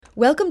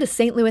Welcome to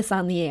St. Louis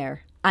on the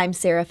Air. I'm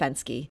Sarah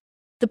Fensky.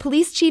 The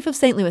police chief of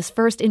St. Louis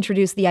first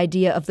introduced the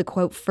idea of the,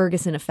 quote,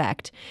 Ferguson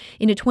effect.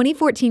 In a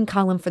 2014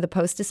 column for the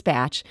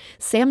Post-Dispatch,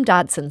 Sam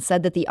Dodson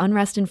said that the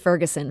unrest in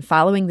Ferguson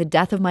following the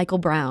death of Michael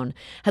Brown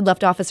had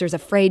left officers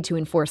afraid to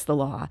enforce the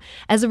law.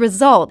 As a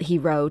result, he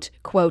wrote,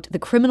 quote, the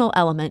criminal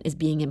element is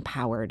being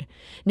empowered.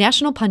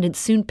 National pundits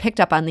soon picked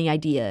up on the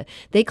idea.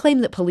 They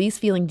claimed that police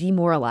feeling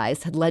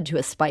demoralized had led to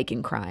a spike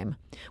in crime.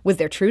 Was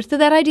there truth to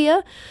that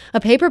idea? A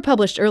paper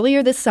published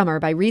earlier this summer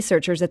by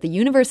researchers at the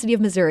University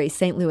of Missouri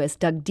St. Louis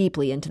dug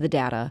deeply into the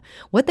data.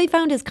 What they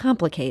found is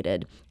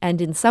complicated and,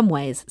 in some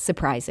ways,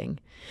 surprising.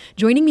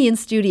 Joining me in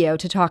studio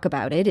to talk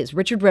about it is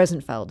Richard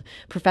Rosenfeld,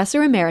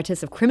 Professor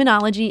Emeritus of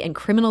Criminology and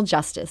Criminal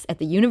Justice at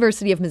the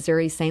University of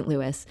Missouri St.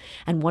 Louis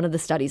and one of the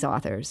study's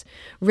authors.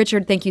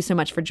 Richard, thank you so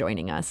much for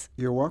joining us.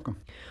 You're welcome.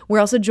 We're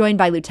also joined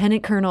by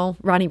Lieutenant Colonel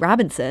Ronnie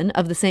Robinson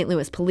of the St.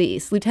 Louis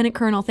Police. Lieutenant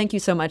Colonel, thank you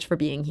so much for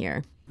being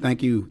here.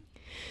 Thank you.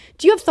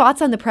 Do you have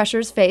thoughts on the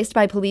pressures faced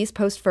by police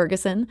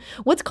post-Ferguson?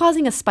 What's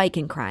causing a spike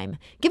in crime?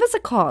 Give us a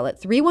call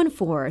at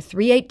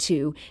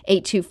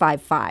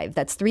 314-382-8255.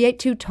 That's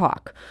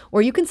 382-TALK.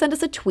 Or you can send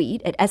us a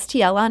tweet at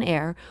STL On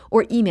Air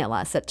or email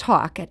us at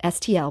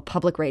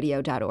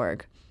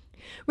talk@stlpublicradio.org.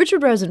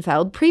 Richard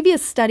Rosenfeld,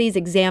 previous studies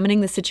examining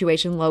the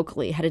situation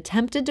locally had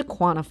attempted to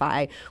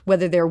quantify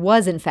whether there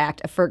was, in fact,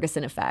 a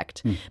Ferguson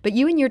effect. But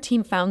you and your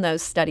team found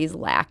those studies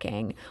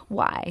lacking.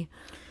 Why?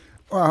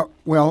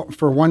 Well,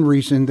 for one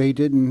reason, they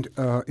didn't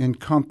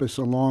encompass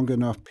a long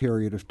enough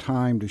period of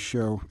time to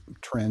show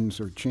trends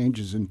or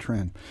changes in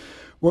trend.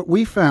 What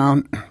we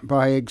found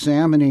by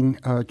examining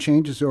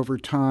changes over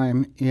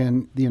time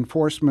in the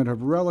enforcement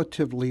of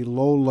relatively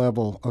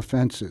low-level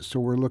offenses,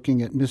 so we're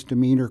looking at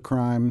misdemeanor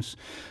crimes,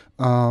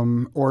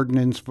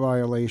 ordinance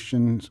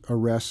violations,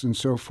 arrests, and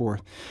so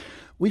forth,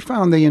 we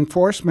found the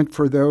enforcement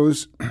for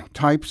those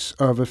types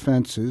of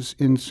offenses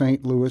in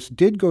St. Louis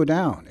did go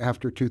down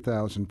after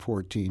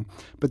 2014,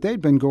 but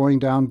they'd been going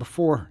down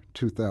before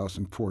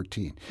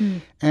 2014.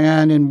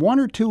 And in one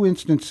or two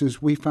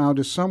instances, we found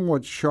a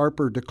somewhat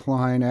sharper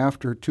decline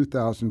after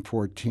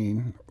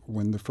 2014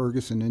 when the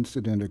Ferguson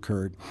incident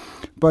occurred.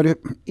 But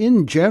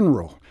in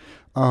general,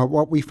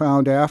 what we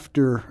found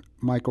after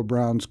Michael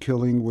Brown's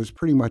killing was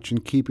pretty much in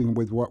keeping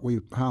with what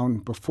we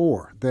found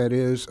before. That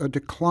is, a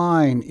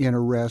decline in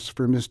arrests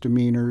for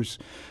misdemeanors,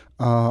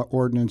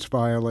 ordinance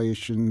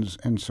violations,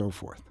 and so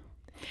forth.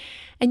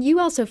 And you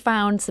also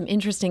found some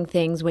interesting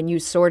things when you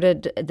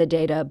sorted the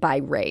data by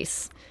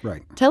race.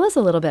 Right. Tell us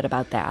a little bit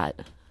about that.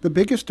 The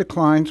biggest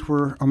declines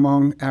were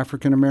among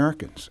African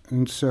Americans.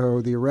 And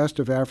so the arrest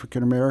of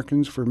African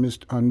Americans for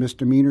on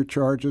misdemeanor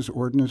charges,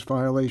 ordinance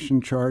violation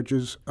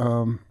charges,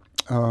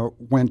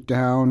 went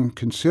down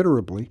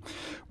considerably.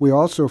 We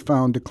also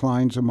found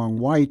declines among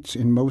whites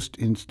in most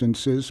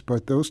instances,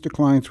 but those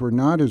declines were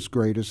not as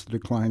great as the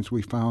declines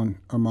we found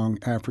among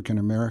African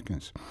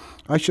Americans.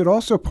 I should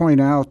also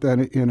point out that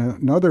in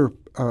another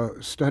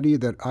study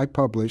that I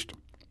published,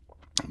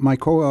 my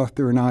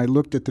co-author and I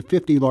looked at the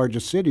 50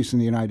 largest cities in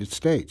the United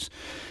States,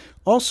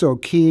 also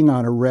keying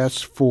on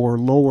arrests for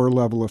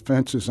lower-level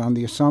offenses on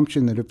the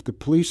assumption that if the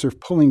police are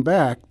pulling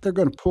back, they're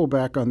going to pull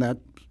back on that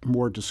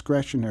more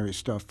discretionary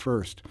stuff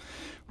first.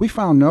 We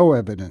found no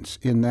evidence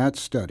in that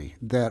study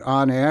that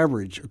on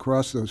average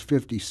across those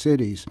 50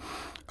 cities,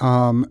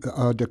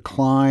 a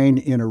decline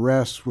in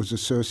arrests was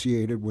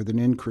associated with an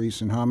increase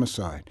in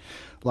homicide.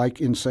 Like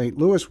in St.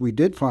 Louis, we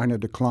did find a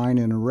decline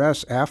in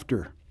arrests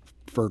after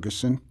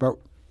Ferguson, but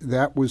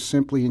that was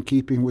simply in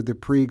keeping with the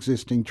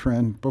pre-existing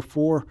trend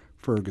before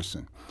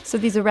Ferguson. So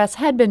these arrests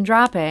had been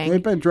dropping.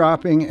 They'd been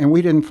dropping, and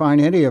we didn't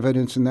find any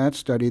evidence in that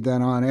study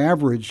that on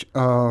average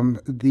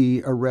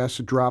the arrests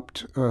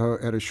dropped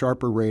at a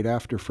sharper rate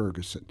after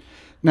Ferguson.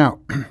 Now,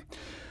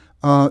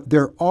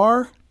 there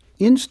are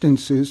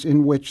instances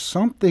in which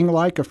something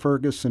like a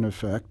Ferguson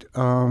effect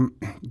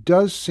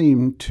does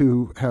seem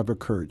to have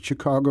occurred.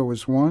 Chicago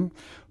is one,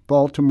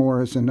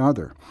 Baltimore is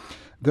another.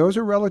 Those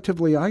are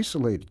relatively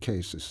isolated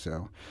cases,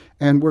 though.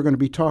 And we're going to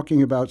be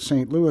talking about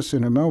St. Louis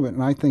in a moment.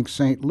 And I think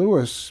St.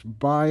 Louis,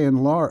 by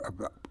and large,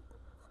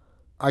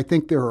 I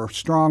think there are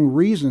strong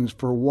reasons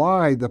for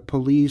why the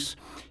police,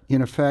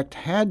 in effect,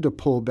 had to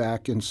pull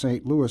back in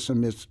St. Louis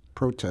amidst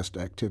protest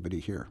activity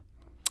here.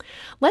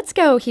 Let's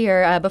go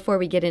here before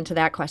we get into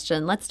that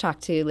question. Let's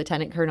talk to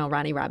Lieutenant Colonel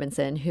Ronnie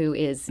Robinson, who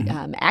is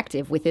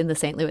active within the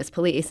St. Louis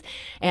Police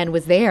and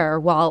was there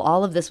while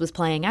all of this was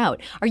playing out.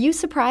 Are you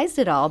surprised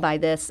at all by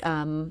this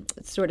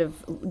sort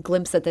of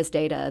glimpse at this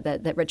data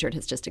that Richard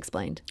has just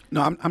explained?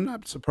 No, I'm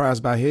not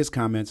surprised by his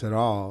comments at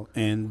all.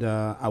 And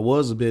I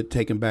was a bit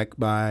taken back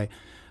by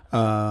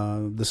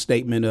the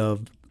statement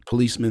of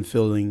policemen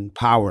feeling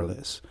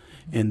powerless.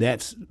 And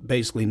that's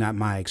basically not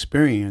my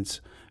experience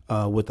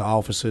with the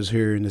officers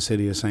here in the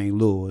city of St.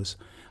 Louis.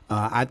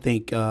 I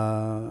think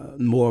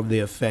more of the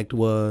effect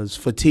was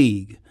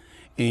fatigue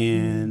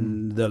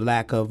and the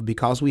lack of,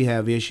 because we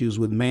have issues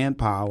with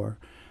manpower,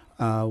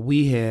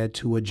 we had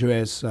to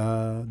address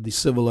the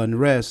civil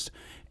unrest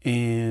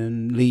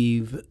and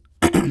leave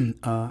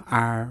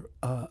our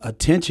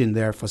attention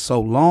there for so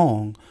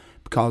long,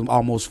 because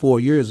almost 4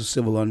 years of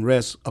civil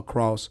unrest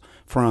across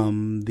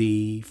from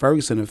the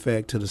Ferguson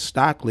effect to the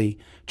Stockley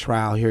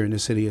trial here in the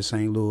city of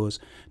St. Louis,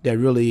 that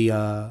really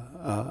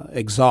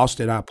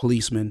exhausted our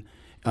policemen,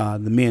 the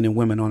men and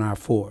women on our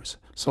force.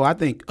 So I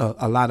think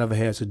a lot of it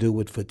has to do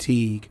with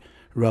fatigue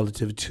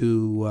relative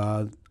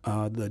to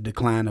the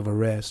decline of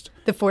arrest.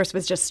 The force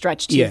was just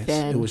stretched too thin.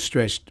 Yes, it was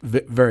stretched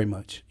very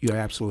much. You're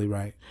absolutely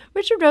right.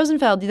 Richard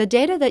Rosenfeld, the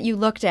data that you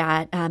looked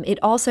at, it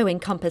also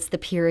encompassed the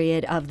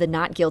period of the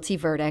not guilty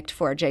verdict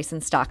for Jason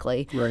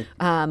Stockley, right.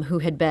 Who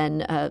had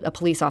been a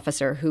police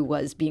officer who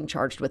was being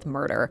charged with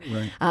murder.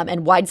 Right.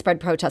 And widespread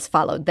protests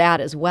followed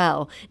that as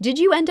well. Did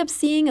you end up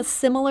seeing a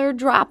similar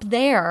drop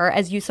there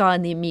as you saw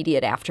in the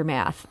immediate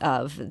aftermath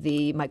of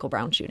the Michael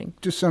Brown shooting?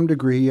 To some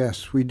degree,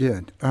 yes, we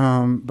did.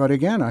 But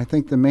again, I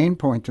think the main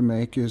point to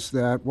make is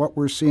that what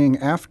we're seeing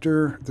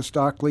after the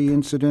Stockley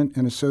incident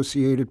and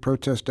associated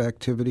protest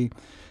activity,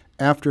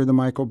 after the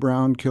Michael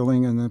Brown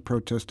killing and the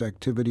protest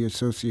activity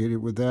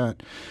associated with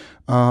that,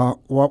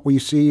 what we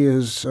see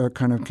is a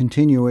kind of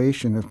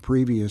continuation of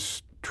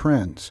previous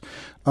trends.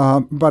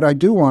 But I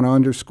do want to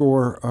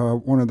underscore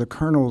one of the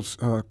Colonel's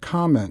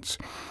comments.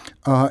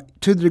 To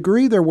the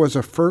degree there was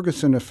a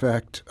Ferguson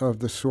effect of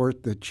the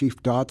sort that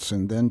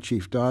then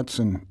Chief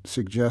Dodson,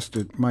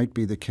 suggested might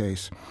be the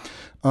case,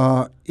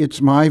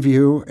 it's my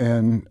view,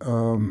 and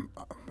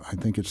I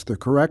think it's the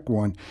correct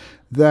one,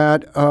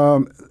 that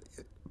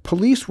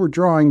police were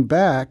drawing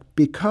back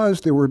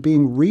because they were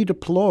being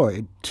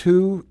redeployed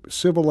to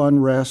civil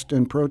unrest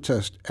and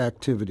protest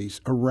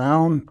activities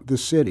around the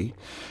city.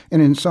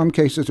 And in some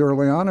cases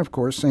early on, of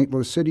course, St.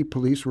 Louis City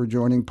Police were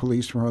joining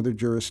police from other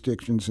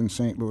jurisdictions in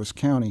St. Louis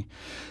County.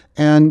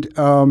 And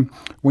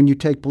when you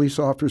take police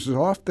officers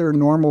off their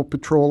normal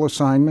patrol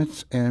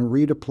assignments and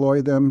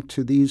redeploy them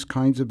to these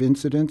kinds of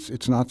incidents,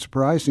 it's not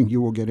surprising you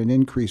will get an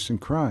increase in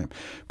crime.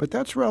 But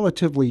that's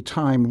relatively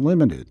time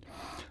limited.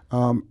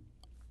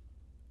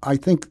 I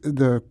think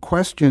the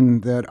question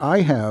that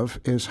I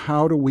have is,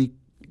 how do we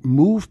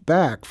move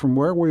back from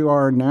where we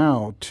are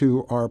now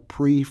to our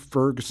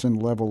pre-Ferguson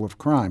level of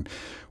crime,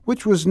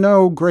 which was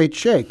no great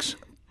shakes.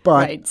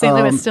 But right. St.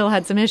 Louis still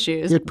had some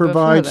issues. It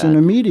provides an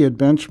immediate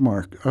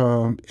benchmark.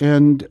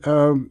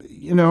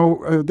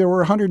 There were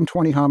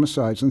 120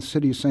 homicides in the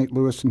city of St.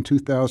 Louis in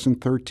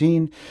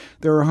 2013.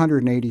 There were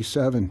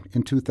 187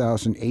 in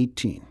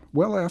 2018.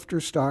 Well after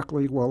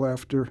Stockley, well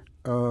after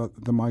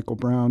the Michael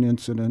Brown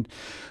incident.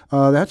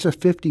 That's a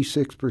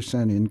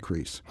 56%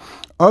 increase.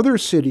 Other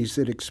cities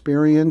that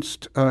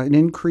experienced an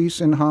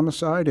increase in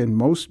homicide, and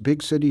most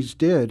big cities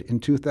did in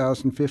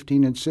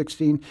 2015 and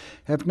 16,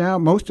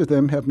 most of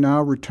them have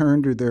now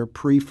returned to their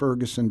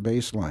pre-Ferguson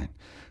baseline.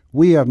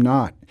 We have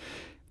not.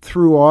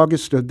 Through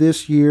August of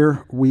this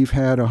year, we've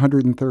had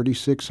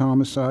 136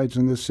 homicides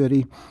in the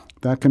city.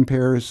 That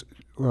compares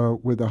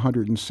with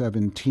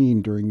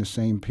 117 during the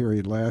same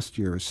period last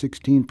year, a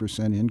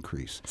 16%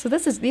 increase. So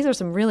these are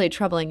some really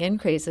troubling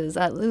increases.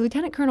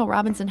 Lieutenant Colonel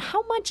Robinson,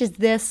 how much is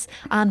this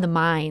on the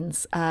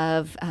minds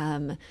of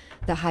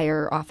the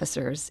higher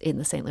officers in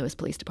the St. Louis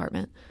Police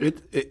Department?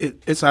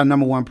 It's our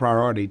number one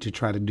priority to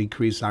try to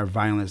decrease our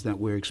violence that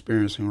we're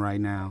experiencing right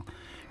now.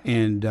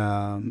 And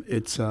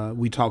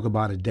we talk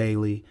about it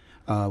daily.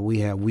 We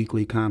have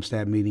weekly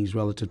CompStat meetings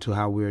relative to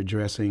how we're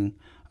addressing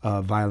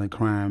violent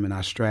crime and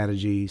our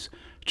strategies,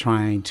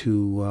 trying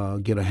to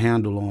get a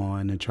handle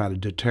on and try to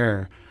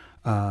deter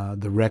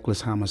the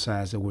reckless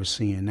homicides that we're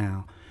seeing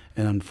now.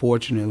 And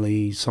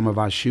unfortunately, some of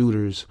our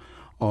shooters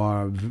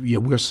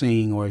we're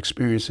seeing or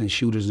experiencing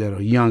shooters that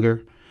are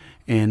younger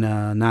and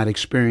not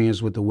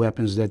experienced with the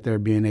weapons that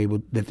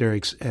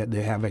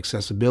they have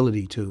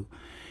accessibility to.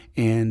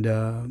 And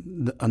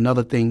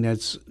another thing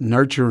that's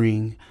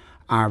nurturing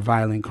our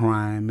violent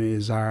crime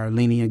is our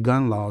lenient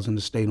gun laws in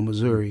the state of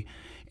Missouri.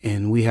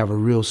 And we have a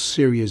real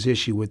serious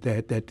issue with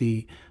that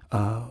the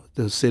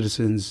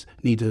citizens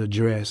need to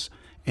address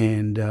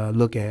and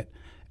look at.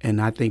 And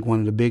I think one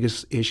of the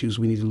biggest issues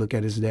we need to look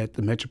at is that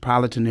the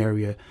metropolitan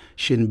area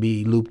shouldn't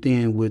be looped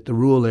in with the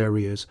rural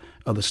areas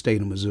of the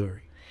state of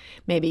Missouri.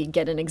 Maybe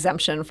get an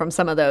exemption from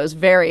some of those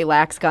very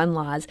lax gun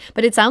laws.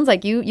 But it sounds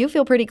like you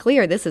feel pretty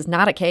clear this is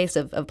not a case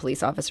of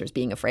police officers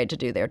being afraid to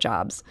do their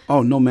jobs.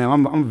 Oh, no,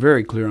 ma'am. I'm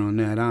very clear on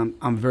that.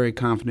 I'm very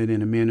confident in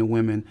the men and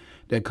women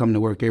that come to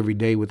work every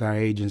day with our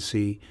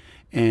agency.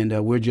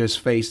 And we're just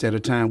faced with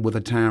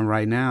a time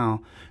right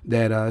now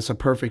that it's a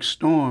perfect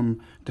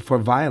storm for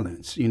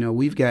violence. You know,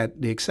 we've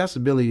got the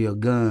accessibility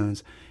of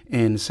guns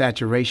and the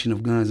saturation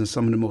of guns in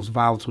some of the most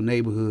volatile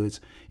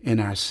neighborhoods in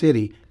our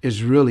city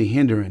is really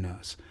hindering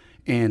us.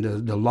 And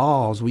the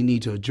laws, we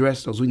need to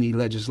address those. We need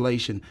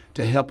legislation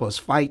to help us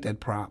fight that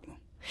problem.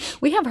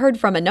 We have heard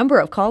from a number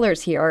of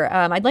callers here.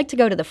 I'd like to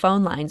go to the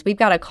phone lines. We've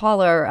got a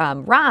caller,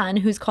 Ron,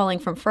 who's calling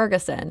from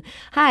Ferguson.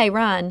 Hi,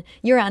 Ron.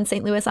 You're on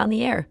St. Louis on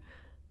the Air.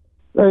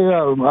 Hey,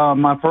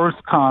 my first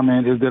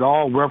comment is that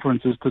all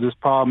references to this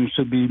problem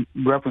should be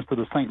reference to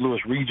the St. Louis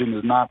region,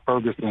 is not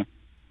Ferguson.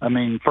 I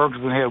mean,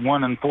 Ferguson had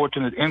one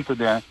unfortunate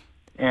incident,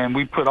 And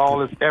we put all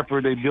this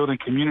effort. They building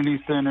community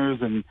centers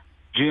and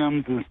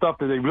gyms and stuff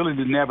that they really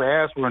didn't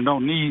ever ask for and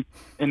don't need.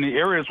 In the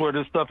areas where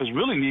this stuff is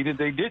really needed,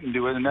 they didn't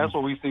do it, and that's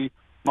where we see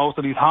most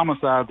of these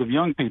homicides of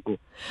young people.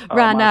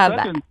 Ron,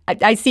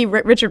 I see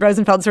Richard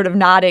Rosenfeld sort of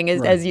nodding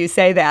as you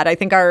say that. I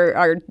think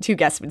our two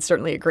guests would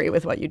certainly agree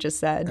with what you just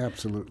said.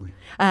 Absolutely.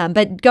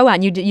 But go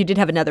on. You did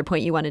have another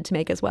point you wanted to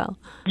make as well.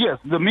 Yes,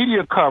 the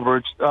media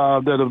coverage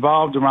that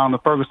evolved around the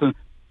Ferguson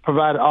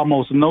provided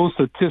almost no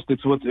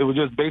statistics. It was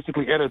just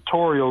basically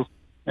editorials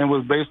and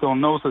was based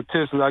on no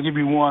statistics. I'll give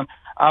you one.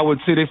 I would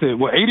say they said,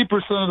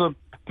 80% of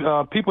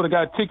the people that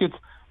got tickets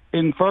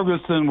in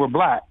Ferguson were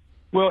black.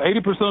 Well,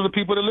 80% of the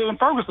people that live in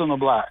Ferguson are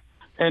black.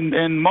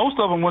 And most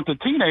of them went to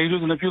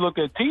teenagers. And if you look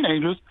at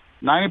teenagers,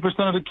 90%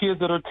 of the kids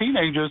that are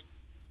teenagers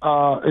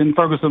in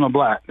Ferguson are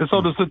black. And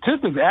so the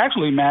statistics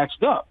actually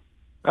matched up.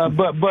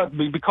 But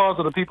because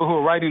of the people who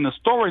are writing the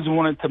stories who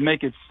wanted to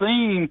make it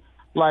seem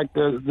like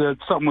the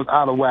something was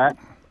out of whack,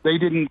 they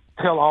didn't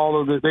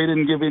tell they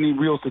didn't give any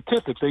real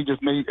statistics. They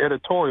just made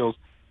editorials.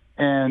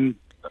 And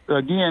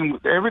again,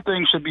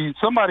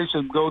 somebody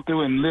should go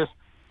through and list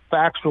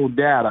factual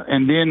data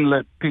and then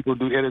let people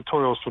do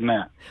editorials from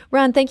that.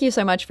 Ron, thank you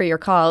so much for your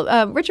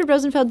call. Richard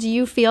Rosenfeld, do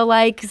you feel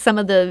like some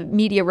of the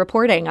media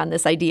reporting on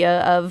this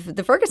idea of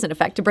the Ferguson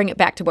effect, to bring it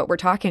back to what we're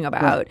talking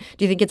about,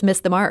 do you think it's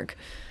missed the mark?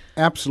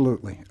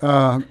 Absolutely.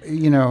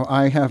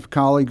 I have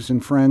colleagues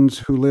and friends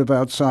who live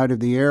outside of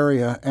the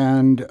area,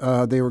 and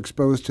they were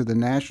exposed to the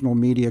national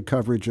media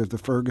coverage of the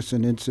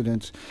Ferguson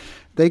incidents.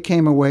 They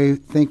came away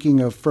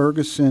thinking of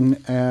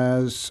Ferguson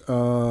as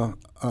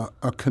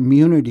a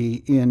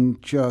community in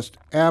just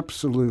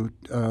absolute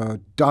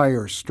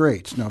dire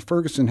straits. Now,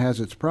 Ferguson has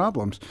its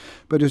problems,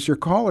 but as your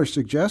caller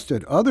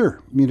suggested,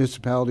 other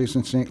municipalities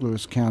in St.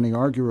 Louis County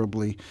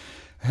arguably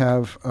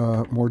have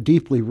more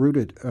deeply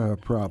rooted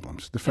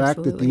problems. The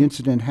fact that the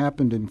incident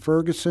happened in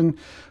Ferguson,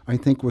 I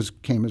think,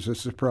 came as a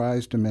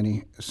surprise to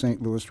many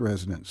St. Louis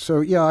residents.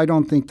 So, yeah, I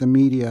don't think the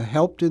media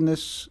helped in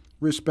this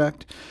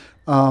respect.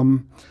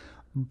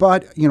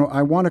 But,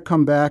 I want to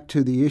come back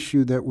to the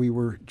issue that we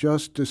were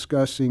just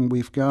discussing.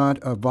 We've got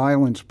a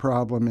violence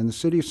problem in the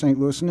city of St.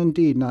 Louis, and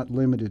indeed not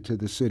limited to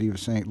the city of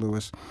St.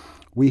 Louis.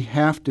 We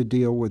have to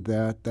deal with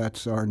that.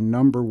 That's our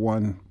number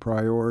one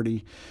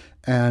priority.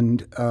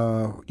 And,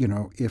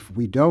 if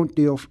we don't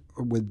deal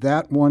with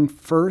that one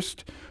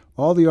first,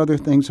 all the other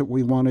things that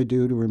we want to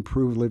do to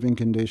improve living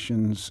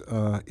conditions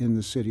in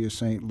the city of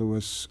St.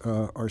 Louis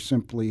are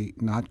simply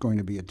not going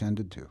to be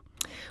attended to.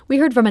 We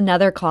heard from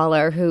another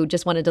caller who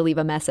just wanted to leave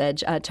a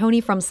message. Tony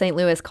from St.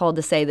 Louis called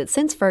to say that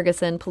since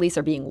Ferguson, police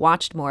are being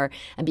watched more,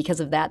 and because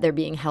of that, they're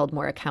being held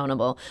more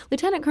accountable.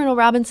 Lieutenant Colonel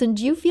Robinson,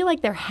 do you feel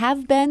like there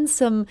have been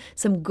some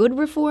good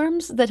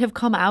reforms that have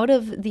come out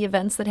of the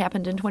events that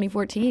happened in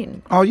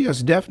 2014? Oh,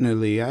 yes,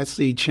 definitely. I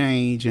see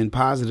change and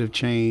positive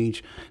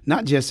change,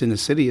 not just in the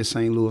city of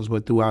St. Louis,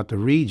 but throughout the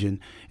region.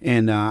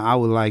 And I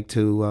would like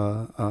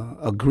to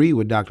agree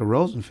with Dr.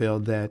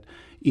 Rosenfeld that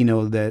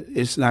that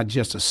it's not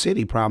just a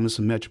city problem, it's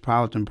a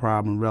metropolitan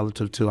problem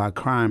relative to our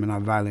crime and our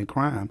violent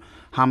crime.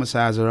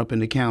 Homicides are up in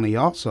the county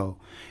also.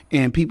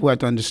 And people have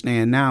to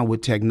understand now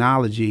with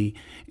technology,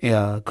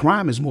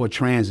 crime is more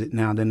transit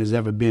now than there's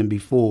ever been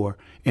before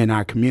in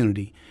our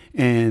community.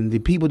 And the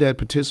people that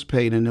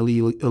participate in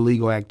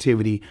illegal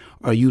activity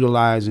are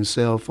utilizing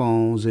cell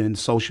phones and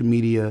social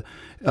media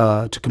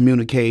to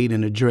communicate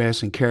and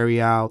address and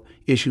carry out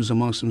issues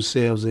amongst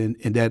themselves, and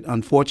that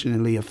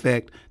unfortunately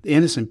affect the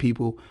innocent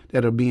people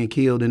that are being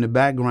killed in the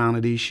background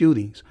of these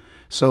shootings.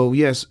 So,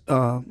 yes,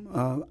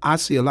 I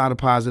see a lot of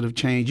positive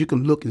change. You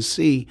can look and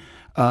see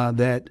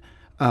that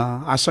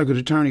our circuit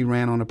attorney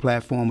ran on a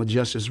platform of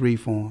justice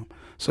reform.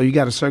 So you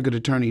got a circuit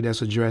attorney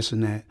that's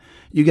addressing that.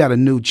 You got a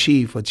new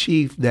chief, a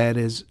chief that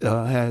is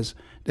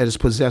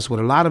possessed with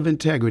a lot of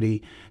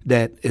integrity,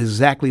 that is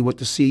exactly what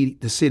the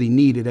city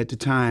needed at the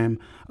time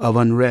of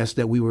unrest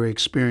that we were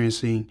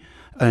experiencing.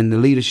 And the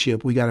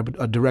leadership, we got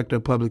a director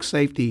of public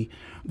safety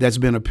that's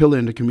been a pillar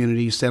in the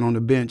community, sat on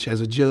the bench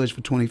as a judge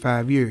for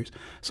 25 years.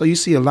 So you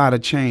see a lot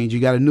of change. You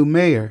got a new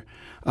mayor,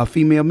 a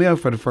female mayor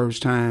for the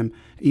first time.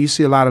 You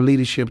see a lot of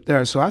leadership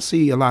there. So I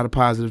see a lot of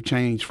positive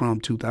change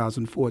from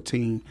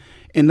 2014.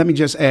 And let me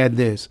just add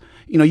this.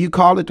 You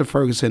call it the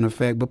Ferguson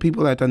effect, but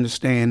people have to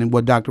understand, and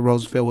what Dr.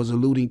 Rosenfeld was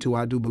alluding to,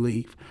 I do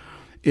believe,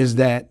 is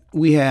that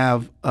we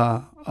have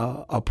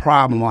a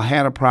problem, or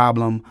had a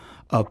problem,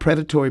 of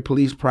predatory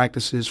police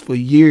practices for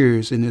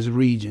years in this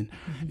region.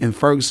 Mm-hmm. And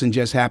Ferguson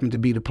just happened to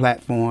be the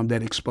platform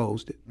that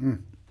exposed it.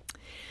 Mm.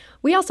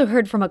 We also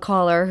heard from a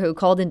caller who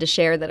called in to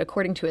share that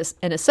according to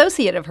an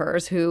associate of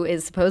hers who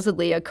is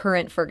supposedly a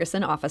current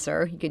Ferguson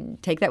officer, you can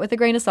take that with a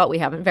grain of salt, we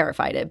haven't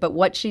verified it, but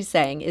what she's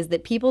saying is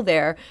that people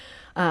there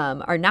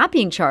are not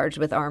being charged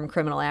with armed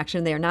criminal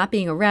action. They are not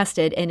being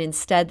arrested, and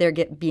instead they're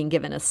being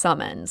given a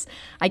summons.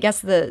 I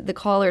guess the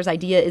caller's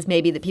idea is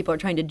maybe that people are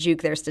trying to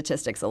juke their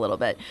statistics a little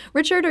bit.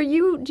 Richard, do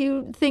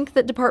you think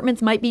that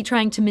departments might be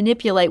trying to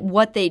manipulate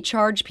what they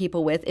charge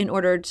people with in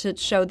order to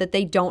show that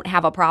they don't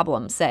have a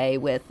problem, say,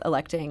 with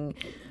electing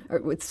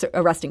with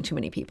arresting too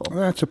many people. Well,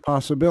 that's a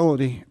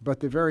possibility,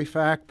 but the very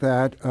fact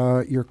that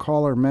your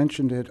caller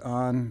mentioned it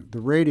on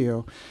the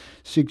radio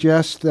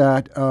suggests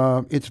that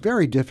it's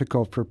very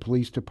difficult for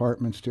police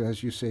departments to,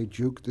 as you say,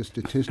 juke the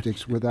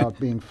statistics without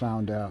being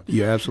found out.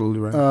 You're absolutely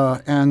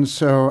right. And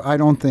so I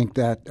don't think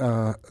that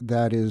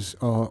that is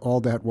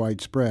all that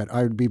widespread.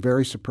 I would be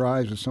very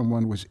surprised if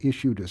someone was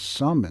issued a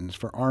summons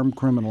for armed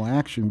criminal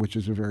action, which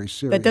is a very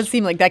serious That does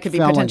seem like that could be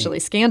felony. potentially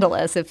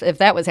scandalous if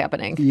that was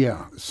happening.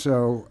 Yeah.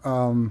 So,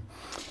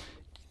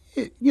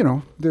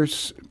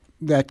 there's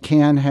that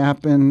can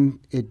happen.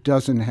 It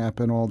doesn't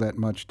happen all that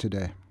much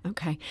today.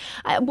 Okay.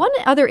 One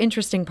other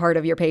interesting part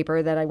of your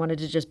paper that I wanted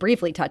to just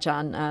briefly touch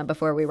on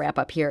before we wrap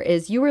up here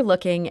is you were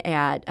looking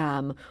at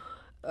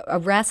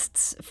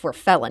arrests for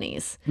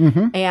felonies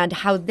and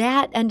how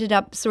that ended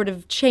up sort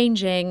of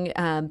changing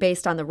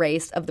based on the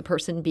race of the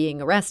person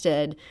being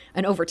arrested.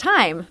 And over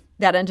time,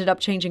 that ended up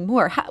changing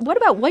more. What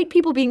about white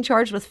people being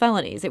charged with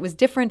felonies? It was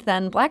different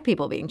than black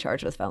people being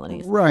charged with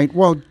felonies. Right.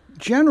 Well,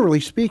 generally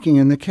speaking,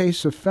 in the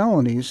case of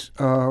felonies,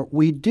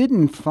 we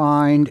didn't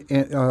find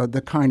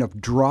the kind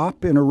of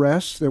drop in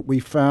arrests that we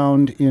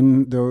found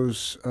in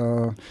those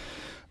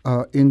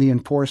in the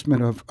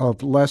enforcement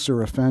of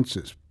lesser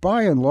offenses.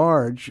 By and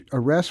large,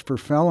 arrests for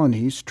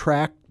felonies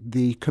track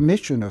the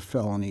commission of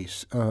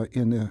felonies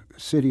in the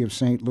city of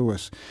St.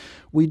 Louis.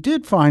 We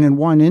did find in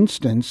one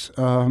instance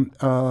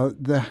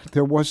that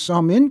there was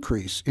some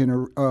increase in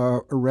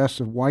arrests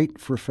of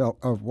whites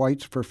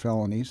for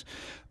felonies.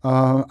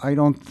 I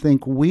don't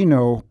think we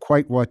know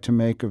quite what to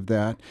make of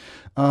that.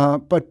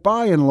 But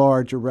by and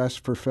large, arrests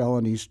for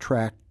felonies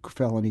track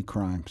felony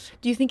crimes.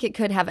 Do you think it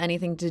could have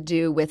anything to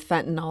do with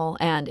fentanyl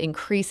and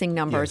increasing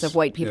numbers of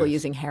white people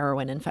using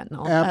heroin and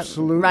fentanyl?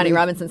 Absolutely. Ronnie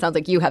Robinson, sounds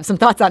like you have some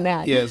thoughts on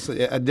that. Yes,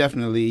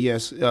 definitely.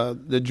 Yes,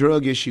 the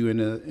drug issue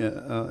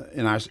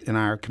in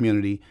our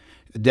community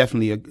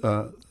definitely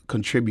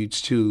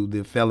contributes to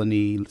the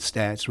felony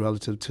stats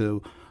relative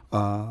to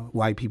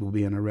white people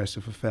being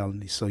arrested for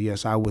felonies. So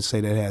yes, I would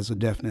say that has a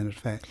definite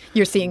effect.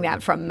 You're seeing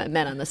that from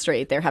men on the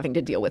street. They're having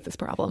to deal with this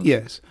problem.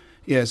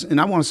 Yes, and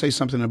I want to say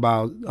something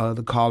about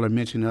the caller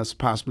mentioning us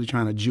possibly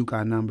trying to juke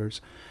our numbers.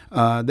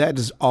 That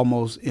is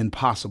almost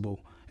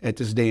impossible at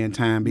this day and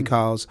time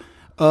because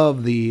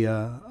of the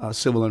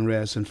civil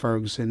unrest in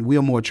Ferguson. We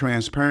are more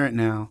transparent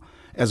now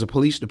as a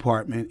police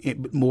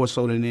department, more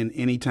so than in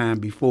any time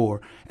before.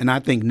 And I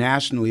think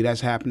nationally that's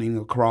happening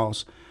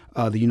across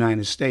the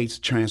United States,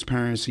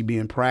 transparency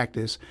being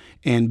practiced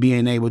and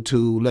being able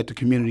to let the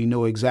community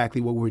know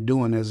exactly what we're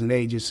doing as an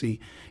agency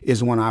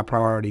is one of our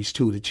priorities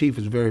too. The chief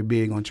is very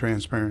big on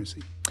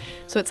transparency.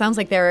 So it sounds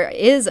like there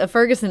is a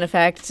Ferguson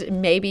effect.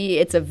 Maybe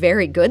it's a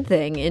very good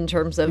thing in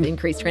terms of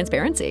increased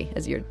transparency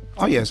as you're...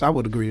 Oh, yes, I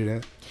would agree to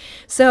that.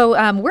 So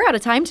we're out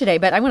of time today,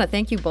 but I want to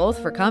thank you both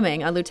for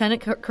coming.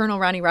 Lieutenant Colonel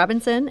Ronnie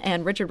Robinson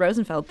and Richard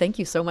Rosenfeld, thank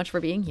you so much for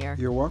being here.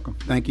 You're welcome.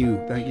 Thank you.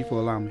 Thank you for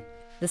allowing me.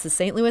 This is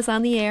St. Louis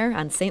on the Air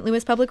on St.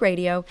 Louis Public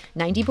Radio,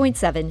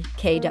 90.7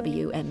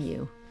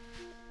 KWMU.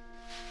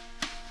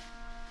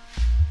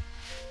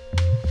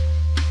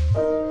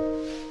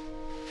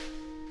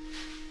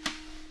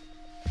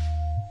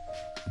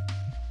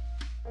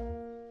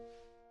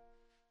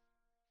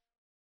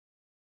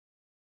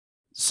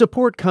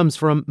 Support comes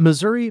from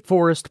Missouri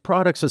Forest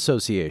Products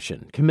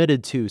Association,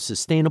 committed to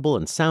sustainable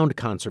and sound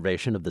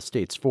conservation of the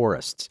state's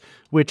forests,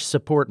 which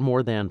support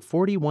more than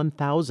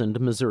 41,000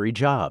 Missouri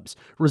jobs,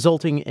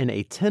 resulting in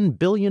a $10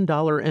 billion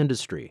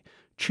industry.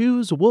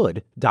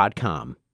 ChooseWood.com.